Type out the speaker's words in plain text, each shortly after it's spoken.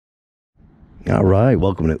All right,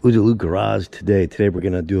 welcome to Ouzo Lou Garage. Today we're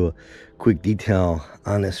gonna do a quick detail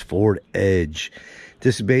on this Ford Edge.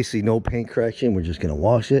 This is basically no paint correction. We're just gonna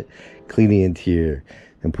wash it, clean the interior,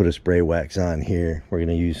 and put a spray wax on here. We're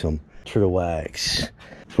gonna use some turtle wax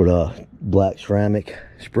for the black ceramic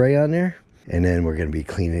spray on there, and then we're gonna be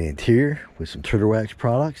cleaning the interior with some turtle wax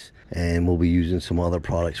products, and we'll be using some other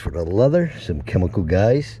products for the leather, some chemical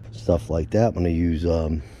guys, stuff like that. I'm gonna use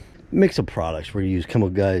mix of products. We're gonna use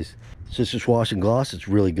chemical guys. Since it's wash and gloss, it's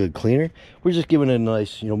really good cleaner. We're just giving it a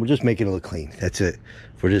nice, we're just making it look clean. That's it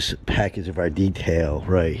for this package of our detail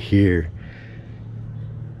right here.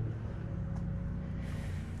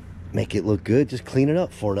 Make it look good, just clean it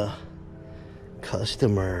up for the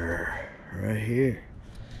customer right here.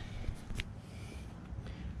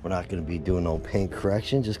 We're not gonna be doing no paint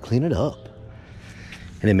correction, just clean it up.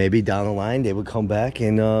 And then maybe down the line, they would come back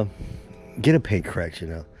and get a paint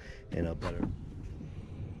correction and a better.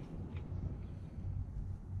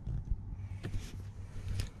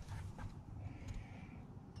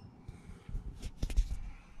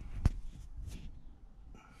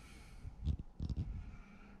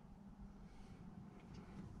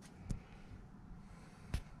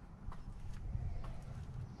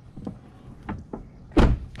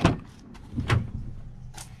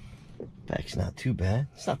 Back's not too bad.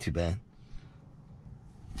 It's not too bad.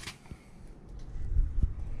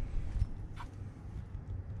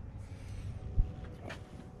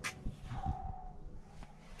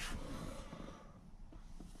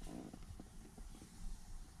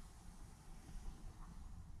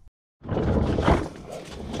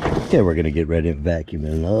 Okay, we're gonna get ready to vacuum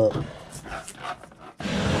it up.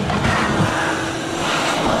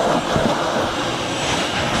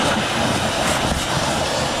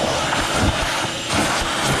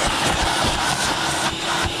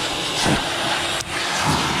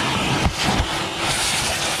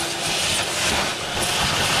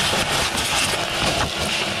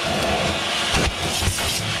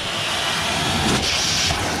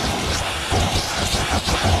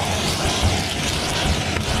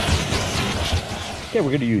 Okay,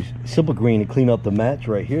 we're gonna use simple green to clean up the mats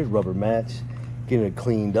right here, rubber mats, get it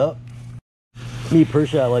cleaned up. Me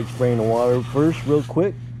personally, I like spraying the water first real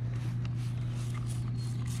quick.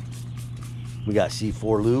 We got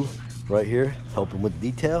C4 Lou right here helping with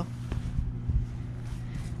detail.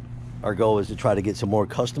 Our goal is to try to get some more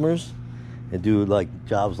customers and do like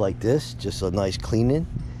jobs like this, just a nice cleaning,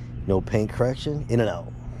 no paint correction, in and out.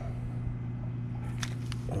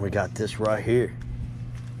 And we got this right here.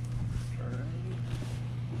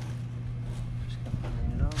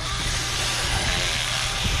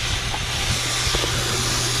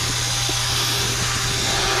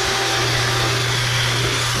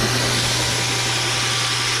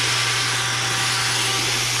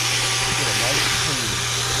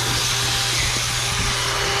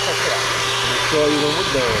 Show you the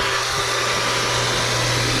window.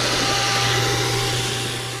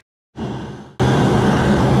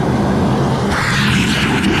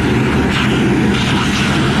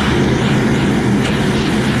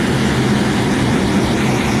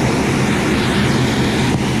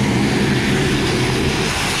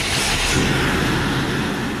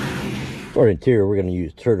 For interior, we're going to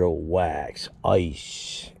use turtle wax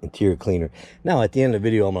ice interior cleaner. Now at the end of the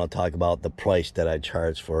video, I'm going to talk about the price that I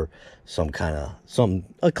charge for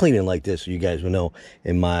a cleaning like this, so you guys will know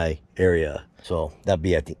in my area. So that'll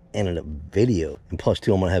be at the end of the video. And plus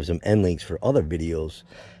too, I'm going to have some end links for other videos.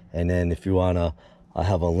 And then if you want to, I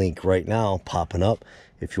have a link right now popping up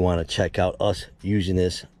if you want to check out us using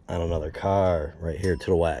this on another car right here.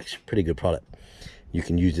 Turtle wax, pretty good product. You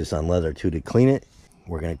can use this on leather too to clean it.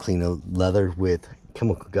 We're going to clean the leather with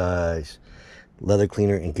chemical guys, leather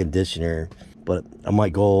cleaner and conditioner. But I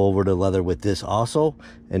might go over the leather with this also,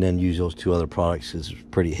 and then use those two other products. It's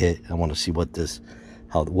pretty hit. I want to see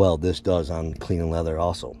how well this does on cleaning leather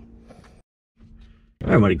also.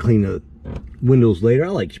 I might clean the windows later. I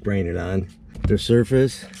like spraying it on their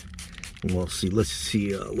surface. And we'll see. Let's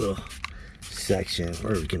see a little section.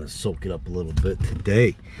 We're going to soak it up a little bit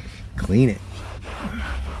today. Clean it.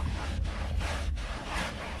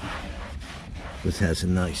 This has a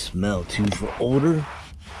nice smell too for odor.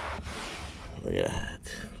 Look at that.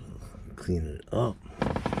 Clean it up.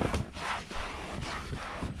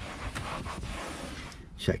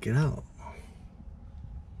 Check it out.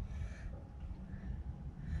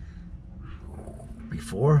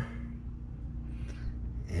 Before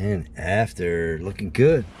and after. Looking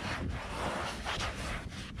good.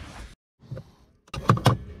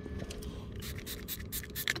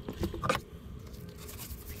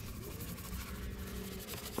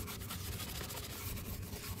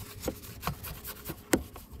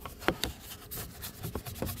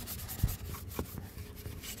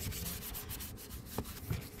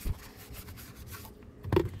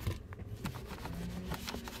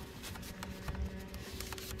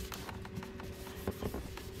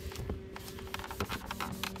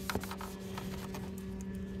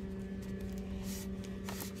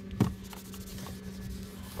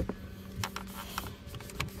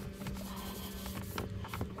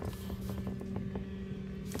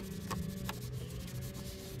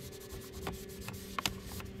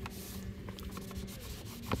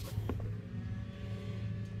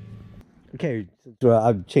 Okay, so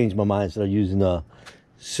I've changed my mind. Instead of using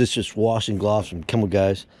citrus washing gloves from Chemical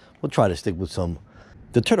Guys, we'll try to stick with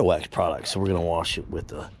the turtle wax products. So we're gonna wash it with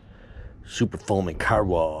the super foaming car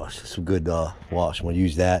wash. Some good wash. We'll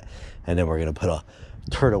use that, and then we're gonna put a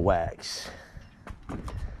turtle wax.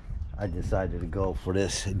 I decided to go for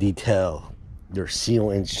this detail. Their Seal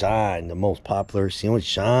and Shine, the most popular Seal and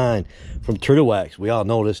Shine from Turtle Wax. We all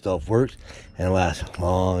know this stuff works and it lasts a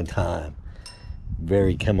long time.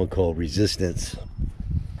 Very chemical resistance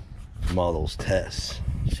from all those tests.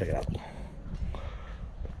 Check it out.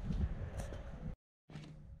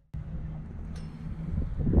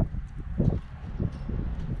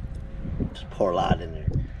 Just pour a lot in there.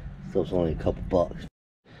 So it's only a couple bucks.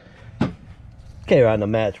 Okay, around the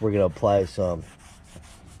mats, we're gonna apply some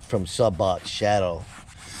from Subbox Shadow.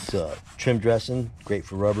 It's trim dressing, great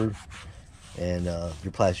for rubber and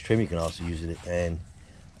your plastic trim. You can also use it and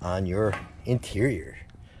on your interior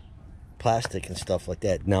plastic and stuff like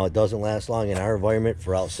that. Now it doesn't last long in our environment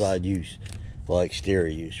for outside use, well, exterior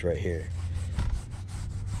use right here.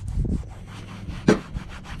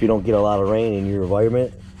 If you don't get a lot of rain in your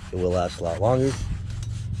environment, it will last a lot longer,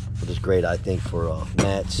 but it's great, I think, for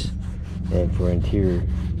mats and for interior.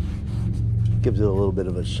 Gives it a little bit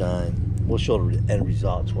of a shine. We'll show the end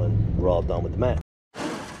results when we're all done with the mat.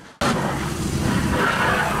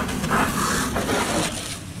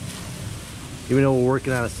 Even though we're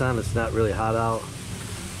working on a sun, it's not really hot out.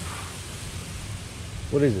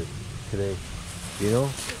 What is it today? You know?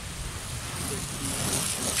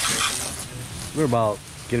 We're about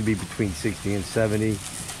gonna be between 60 and 70.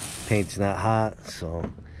 Paint's not hot, so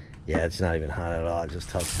yeah, it's not even hot at all. It just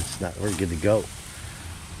tells us it's not, we're good to go.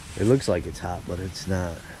 It looks like it's hot, but it's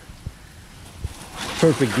not.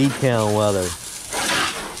 Perfect detail weather.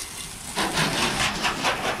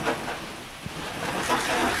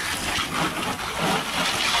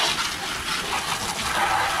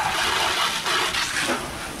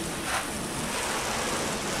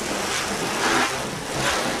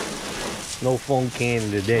 No foam canning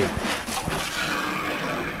today.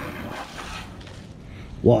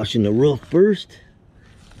 Washing the roof first.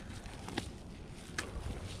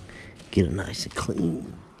 Get it nice and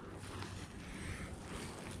clean.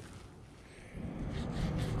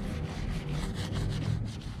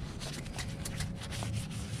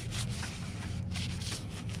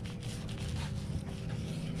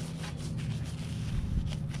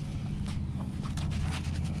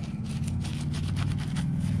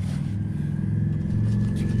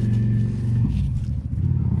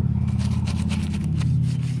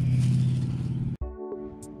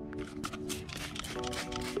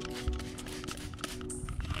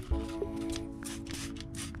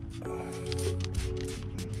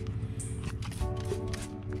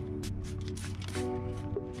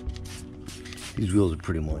 These wheels are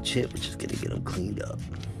pretty much hit. We're just gonna get them cleaned up.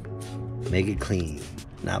 Make it clean,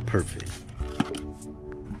 not perfect.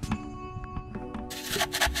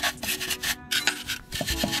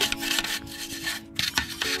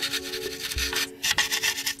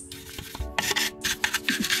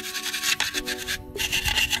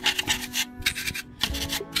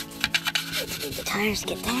 The tires,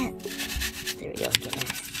 get that. There we go, get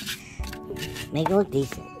that. Make it look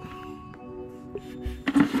decent.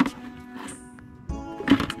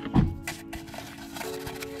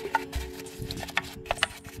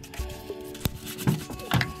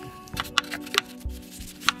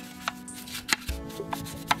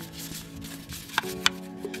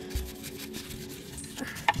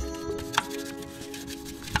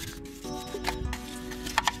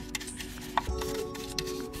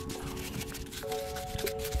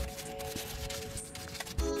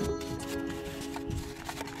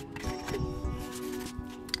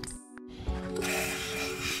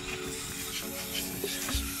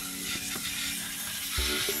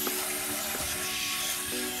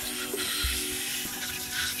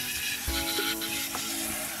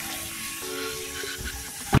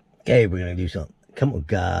 Okay, we're gonna do something. Come on,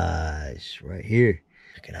 guys, right here.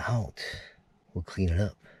 Check it out. We'll clean it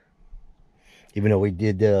up. Even though we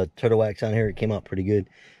did the turtle wax on here, it came out pretty good.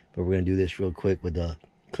 But we're gonna do this real quick with the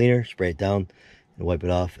cleaner, spray it down, and wipe it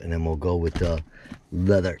off, and then we'll go with the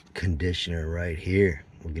leather conditioner right here.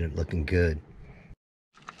 We'll get it looking good.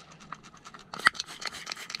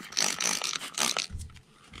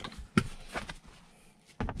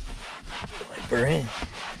 Wipe her in.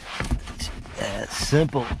 That's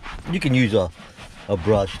simple. You can use a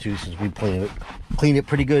brush too, since we cleaned it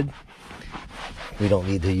pretty good. We don't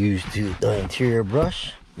need to use the interior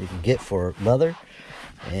brush you can get for leather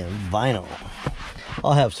and vinyl.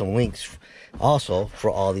 I'll have some links also for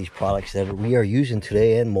all these products that we are using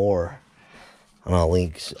today and more. And I'll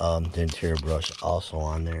link the interior brush also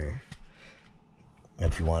on there.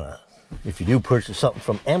 If you do purchase something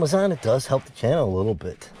from Amazon, it does help the channel a little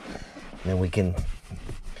bit. And then we can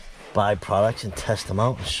buy products and test them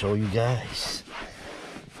out and show you guys.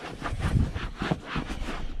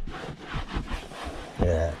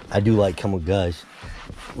 Yeah, I do like Come With Guys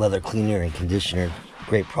leather cleaner and conditioner.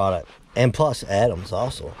 Great product. And plus Adams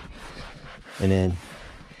also. And then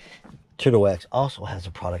Turtle Wax also has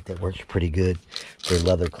a product that works pretty good for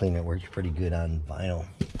leather cleaner. It works pretty good on vinyl.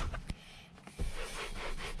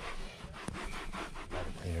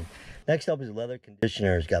 Next up is leather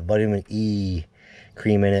conditioner. It's got vitamin E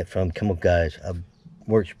cream in it from Come With Guys.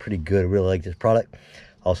 Works pretty good. I really like this product.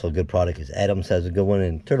 Also a good product is Adams has a good one,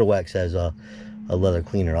 and Turtle Wax has a leather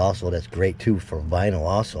cleaner also that's great too for vinyl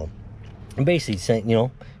also. And basically, you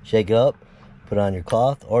know, shake it up, put it on your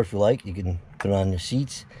cloth, or if you like, you can put it on your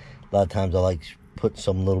seats. A lot of times I like to put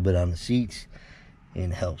some little bit on the seats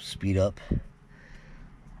and help speed it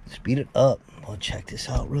up. I'll check this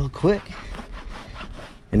out real quick.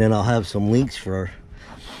 And then I'll have some links for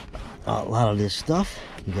a lot of this stuff.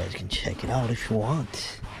 You guys can check it out if you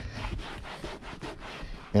want.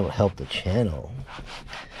 That would help the channel.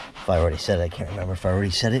 If I already said it, I can't remember if I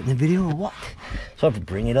already said it in the video or what. So I have to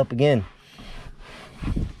bring it up again.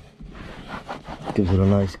 Gives it a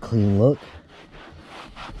nice clean look.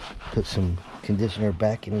 Put some conditioner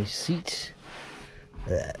back in these seats.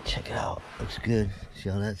 Check it out. Looks good. See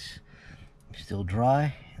how that's still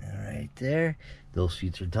dry? And right there. Those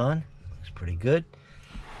seats are done. Looks pretty good.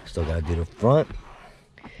 Still gotta do the front.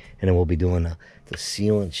 And then we'll be doing the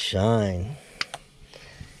seal and shine.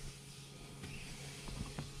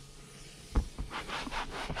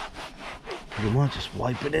 Pretty much just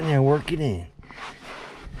wipe it in there, work it in.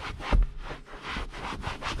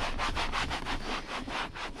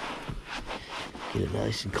 Get it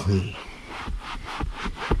nice and clean.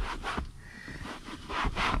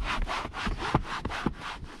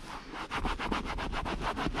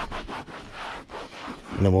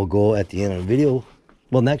 And then we'll go at the end of the video.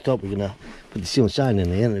 Well, next up, we're gonna put the seal and shine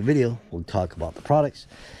in the end of the video. We'll talk about the products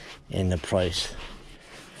and the price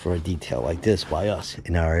for a detail like this by us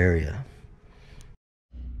in our area.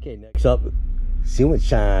 Okay, next up, seal and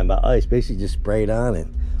shine by ice. Basically just spray it on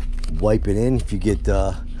and wipe it in. If you get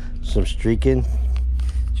some streaking,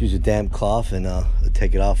 just use a damp cloth and it'll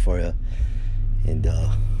take it off for you. And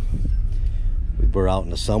we're out in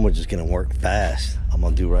the sun, we're just gonna work fast. I'm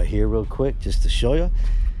gonna do right here real quick just to show you.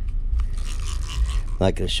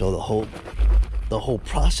 Not gonna show the whole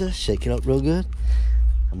process. Shake it up real good.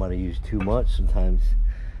 I'm gonna use too much. Sometimes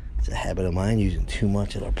it's a habit of mine using too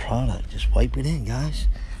much of the product. Just wipe it in, guys.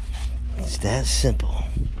 It's that simple.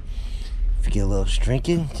 If you get a little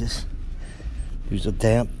streaking, just use a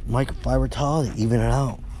damp microfiber towel to even it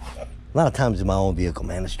out. A lot of times in my own vehicle,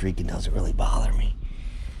 man, the streaking doesn't really bother me.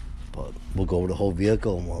 But we'll go over the whole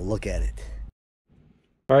vehicle and we'll look at it.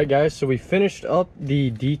 All right, guys, so we finished up the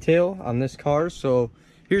detail on this car. So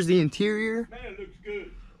here's the interior. Man, it looks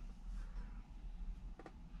good.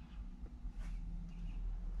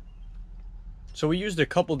 So we used a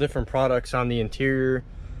couple different products on the interior.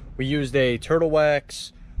 We used a Turtle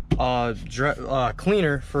Wax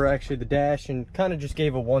cleaner for actually the dash, and kind of just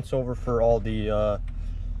gave a once over for all the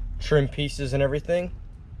trim pieces and everything.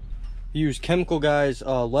 We used Chemical Guys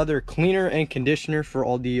leather cleaner and conditioner for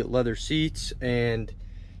all the leather seats and,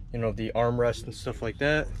 you know, the armrest and stuff like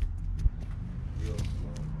that.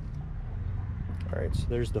 All right, so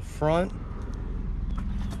there's the front.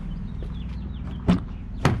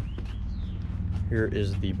 Here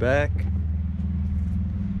is the back.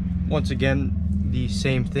 Once again, the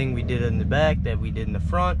same thing we did in the back that we did in the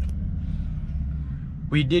front.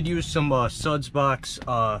 We did use some Suds Box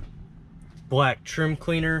black trim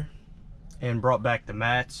cleaner and brought back the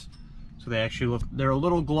mats. So they actually look, they're a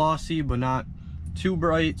little glossy, but not too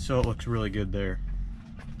bright, so it looks really good there.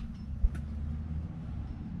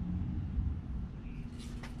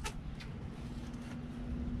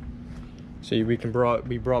 See, we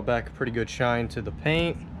brought back a pretty good shine to the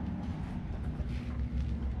paint.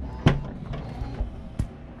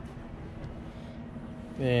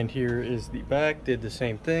 And here is the back, did the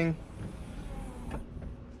same thing.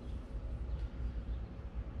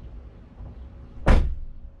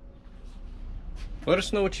 Let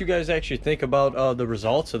us know what you guys actually think about the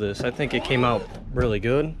results of this. I think it came out really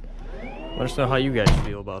good. Let us know how you guys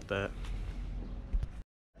feel about that.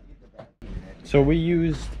 So we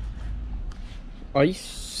used Ice,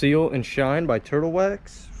 Seal, and Shine by Turtle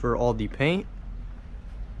Wax for all the paint.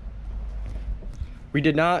 We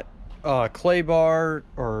did not clay bar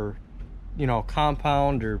or, you know,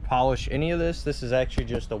 compound or polish any of this. This is actually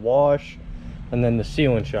just a wash and then the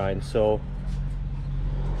seal and shine. So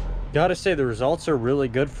gotta say the results are really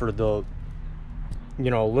good for the, you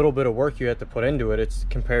know, a little bit of work you have to put into it. It's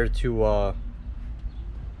compared to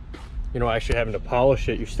you know, actually having to polish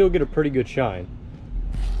it. You still get a pretty good shine.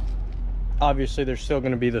 Obviously there's still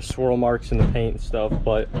going to be the swirl marks in the paint and stuff,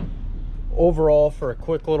 but overall for a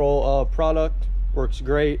quick little product, works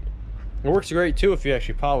great. It works great too if you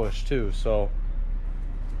actually polish too. So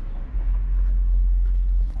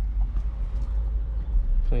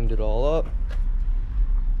cleaned it all up,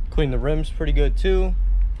 cleaned the rims pretty good too.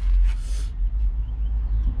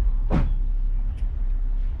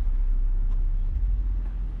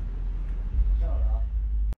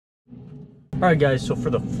 Alright guys, so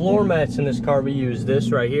for the floor mats in this car, we use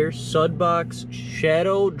this right here, Sudbox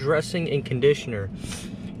Shadow Dressing and Conditioner.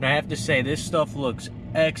 And I have to say, this stuff looks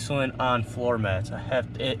excellent on floor mats.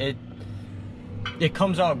 It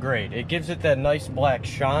comes out great. It gives it that nice black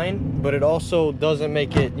shine, but it also doesn't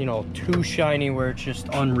make it, you know, too shiny where it's just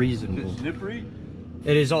unreasonable. Is it slippery?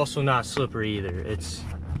 It is also not slippery either.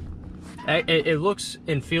 It looks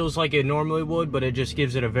and feels like it normally would, but it just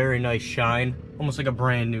gives it a very nice shine, almost like a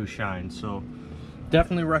brand new shine. So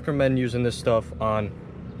definitely recommend using this stuff on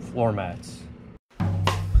floor mats.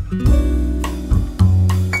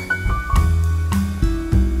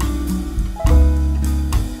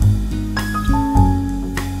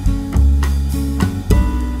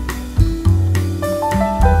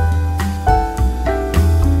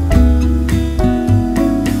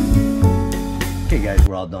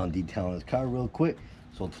 We're all done detailing this car real quick.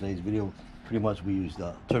 So today's video, pretty much we used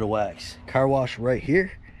Turtle Wax car wash right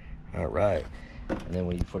here. All right, and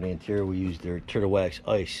then for the interior we used their Turtle Wax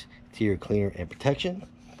Ice interior cleaner and protection.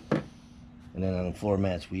 And then on the floor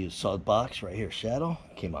mats we used Sudbox right here, Shadow,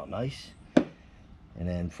 came out nice. And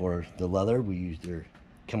then for the leather we used their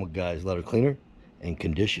Chemical Guys leather cleaner and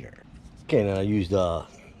conditioner. Okay, and then I used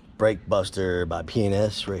Brake Buster by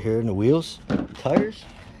P&S right here in the wheels, tires.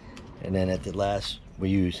 And then at the last, we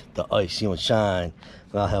use the Ice Seal and Shine.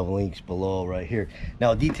 And I'll have links below right here.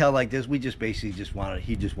 Now a detail like this, we just basically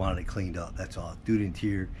he just wanted it cleaned up. That's all. Do the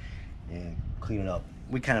interior and clean it up.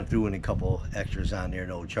 We kind of threw in a couple extras on there,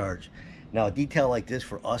 no charge. Now a detail like this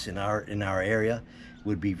for us in our area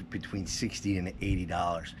would be between $60 and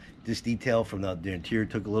 $80. This detail from the interior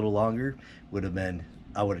took a little longer. Would have been,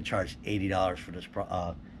 I would have charged $80 for this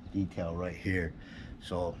detail right here.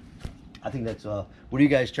 So I think that's what do you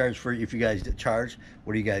guys charge for? If you guys charge,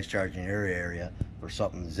 what do you guys charge in your area for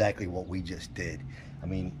something exactly what we just did? I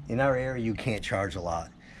mean, in our area you can't charge a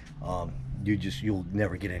lot. You'll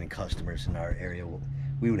never get any customers in our area.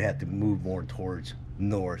 We would have to move more towards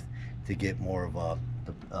north to get more of a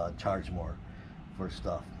charge more for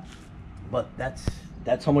stuff. But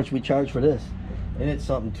that's how much we charge for this, and it's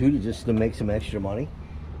something too to make some extra money,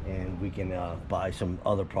 and we can buy some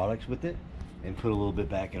other products with it and put a little bit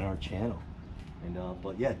back in our channel. And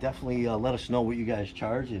but yeah, definitely let us know what you guys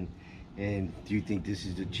charge, and do you think this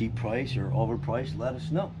is a cheap price or overpriced? Let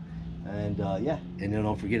us know. And yeah, and then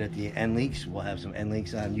don't forget at the end links, we'll have some end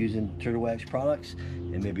links on using Turtle Wax products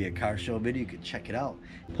and maybe a car show video. You could check it out.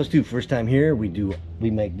 Plus too, first time here, we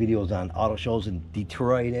make videos on auto shows in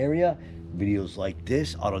Detroit area, videos like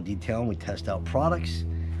this, auto detailing. We test out products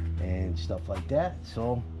and stuff like that.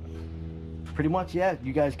 So pretty much, yeah,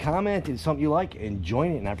 you guys comment and something you like and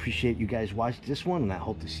join it, and I appreciate you guys watching this one, and I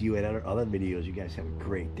hope to see you at other videos. You guys have a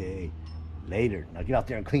great day. Later. Now get out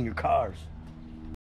there and clean your cars.